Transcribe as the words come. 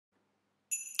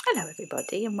Hello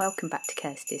everybody and welcome back to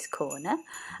Kirsty's Corner.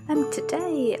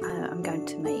 Today I'm going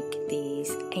to make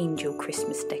these angel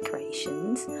Christmas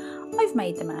decorations. I've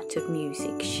made them out of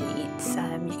music sheets.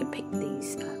 You can pick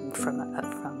these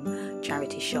from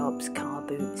charity shops, car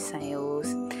boot sales.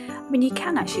 I mean, you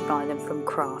can actually buy them from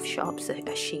craft shops,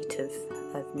 a sheet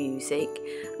of music.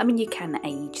 I mean, you can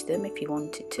age them if you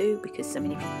wanted to, because I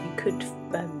mean, if you could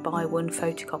buy one,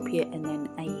 photocopy it and then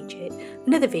age it.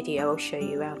 Another video I'll show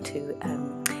you how to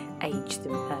age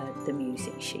the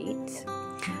music sheets.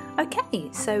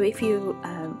 Okay, so if you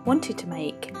wanted to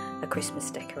make a Christmas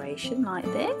decoration like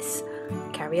this,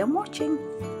 carry on watching.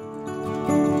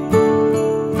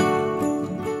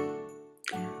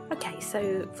 Okay,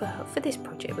 so for this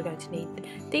project we're going to need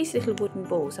these little wooden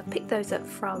balls. I've picked those up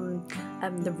from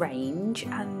the range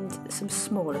and some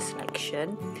smaller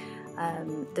selection.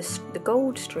 The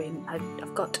gold string,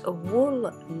 I've got a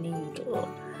wool needle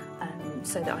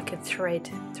so that I can thread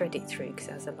it through because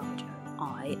it has a larger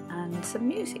eye, and some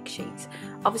music sheets.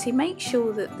 Obviously make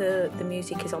sure that the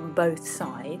music is on both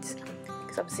sides,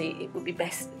 because obviously it would be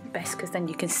best because then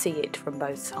you can see it from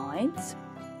both sides.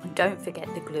 And don't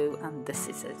forget the glue and the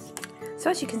scissors. So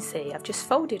as you can see, I've just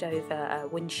folded over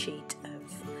one sheet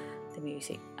of the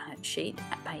music sheet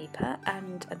paper,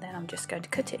 and then I'm just going to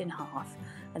cut it in half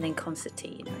and then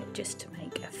concertina it just to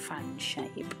make a fan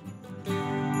shape.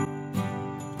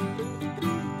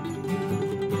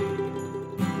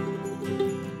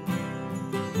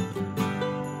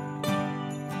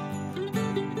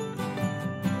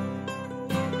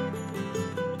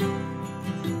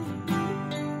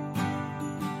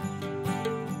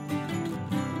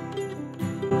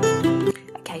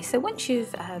 So once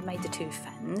you've made the two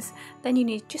fans, then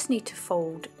you just need to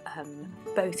fold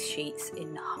both sheets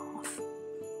in half.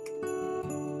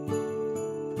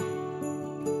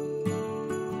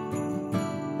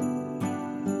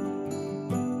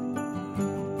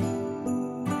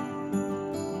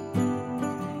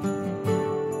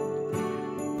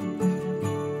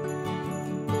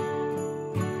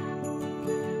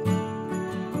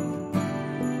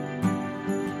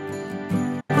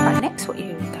 Next, what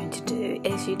you're going to do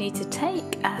is you need to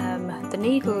take the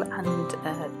needle and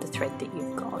the thread that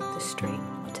you've got, the string,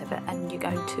 whatever, and you're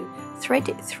going to thread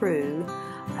it through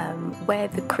where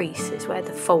the creases, where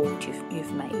the fold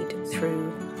you've made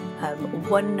through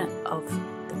one of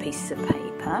the pieces of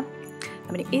paper.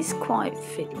 I mean, it is quite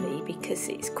fiddly because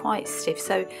it's quite stiff,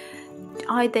 so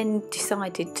I then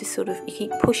decided to sort of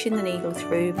keep pushing the needle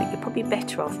through, but you're probably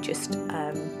better off just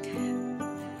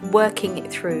working it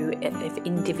through an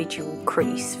individual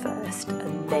crease first,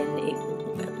 and then it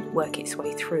will work its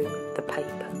way through the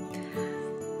paper.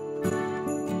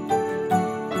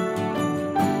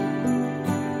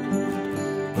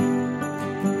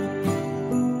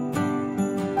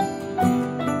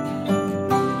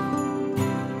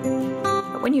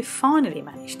 But when you finally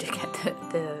manage to get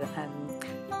the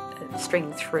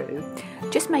string through,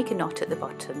 just make a knot at the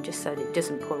bottom just so that it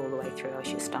doesn't pull all the way through, else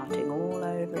you're starting all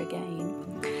over again.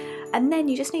 And then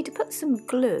you just need to put some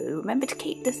glue. Remember to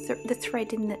keep the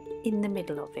thread in the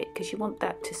middle of it, because you want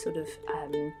that to sort of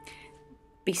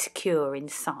be secure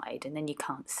inside, and then you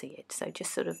can't see it. So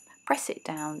just sort of press it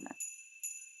down.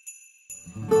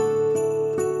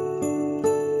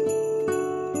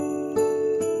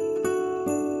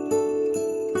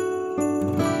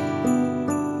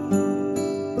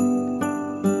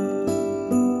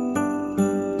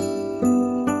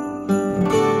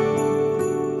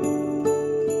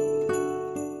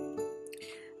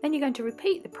 Then you're going to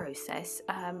repeat the process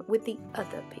with the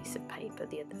other piece of paper,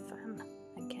 the other fan.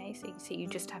 Okay, so you can see you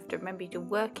just have to remember to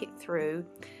work it through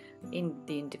in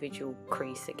the individual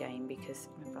crease again, because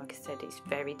like I said, it's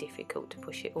very difficult to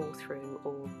push it all through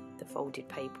all the folded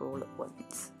paper all at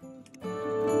once.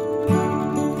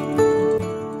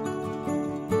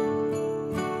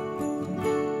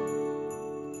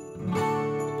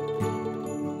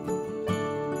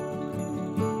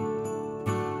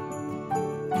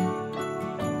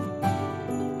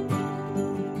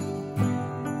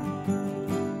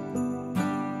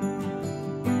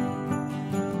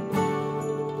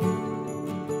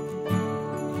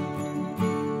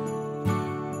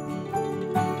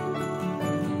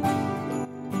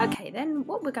 Okay, then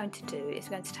what we're going to do is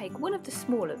we're going to take one of the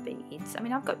smaller beads. I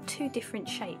mean, I've got two different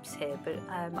shapes here, but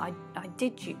I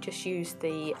did just use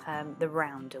the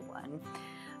rounder one,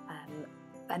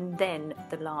 and then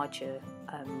the larger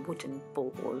wooden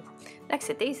ball. Like I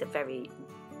said, these are very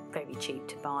cheap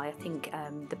to buy. I think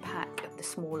the pack of the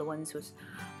smaller ones was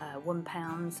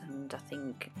 £1, and I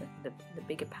think the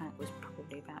bigger pack was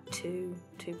probably about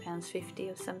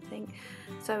 £2.50 or something.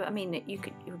 So I mean, you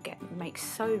could make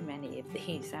so many of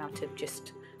these out of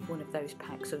just one of those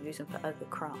packs or use them for other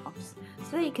crafts.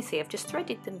 So there you can see I've just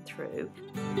threaded them through.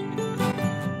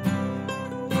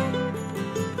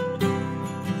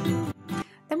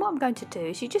 Then what I'm going to do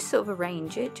is you just sort of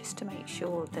arrange it just to make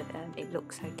sure that it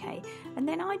looks okay, and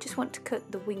then I just want to cut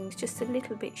the wings just a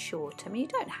little bit shorter. I mean, you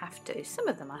don't have to, some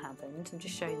of them I haven't, I'm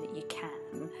just showing that you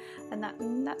can, and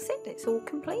that's it, it's all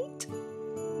complete.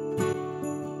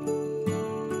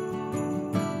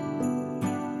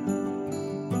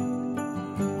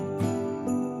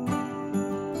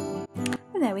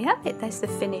 And there we have it, there's the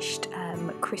finished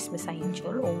Christmas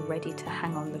angel all ready to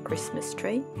hang on the Christmas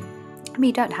tree. I mean,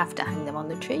 you don't have to hang them on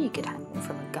the tree, you could hang them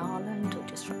from a garland or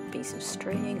just from a piece of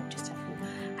string, or just have them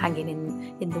hanging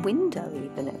in the window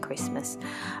even at Christmas.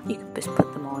 You could just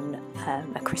put them on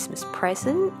a Christmas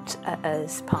present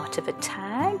as part of a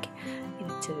tag, you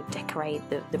know, to decorate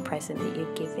the present that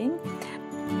you're giving.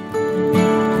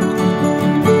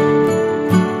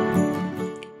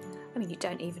 I mean, you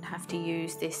don't even have to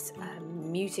use this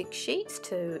music sheets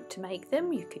to make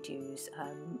them. You could use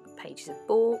pages of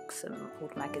books, some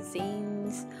old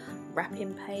magazines,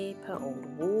 wrapping paper, old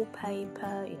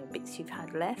wallpaper, you know, bits you've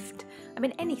had left. I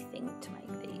mean, anything to make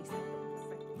these.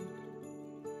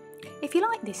 If you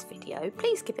like this video,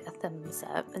 please give it a thumbs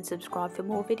up and subscribe for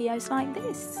more videos like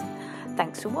this.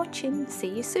 Thanks for watching, see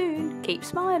you soon, keep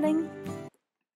smiling.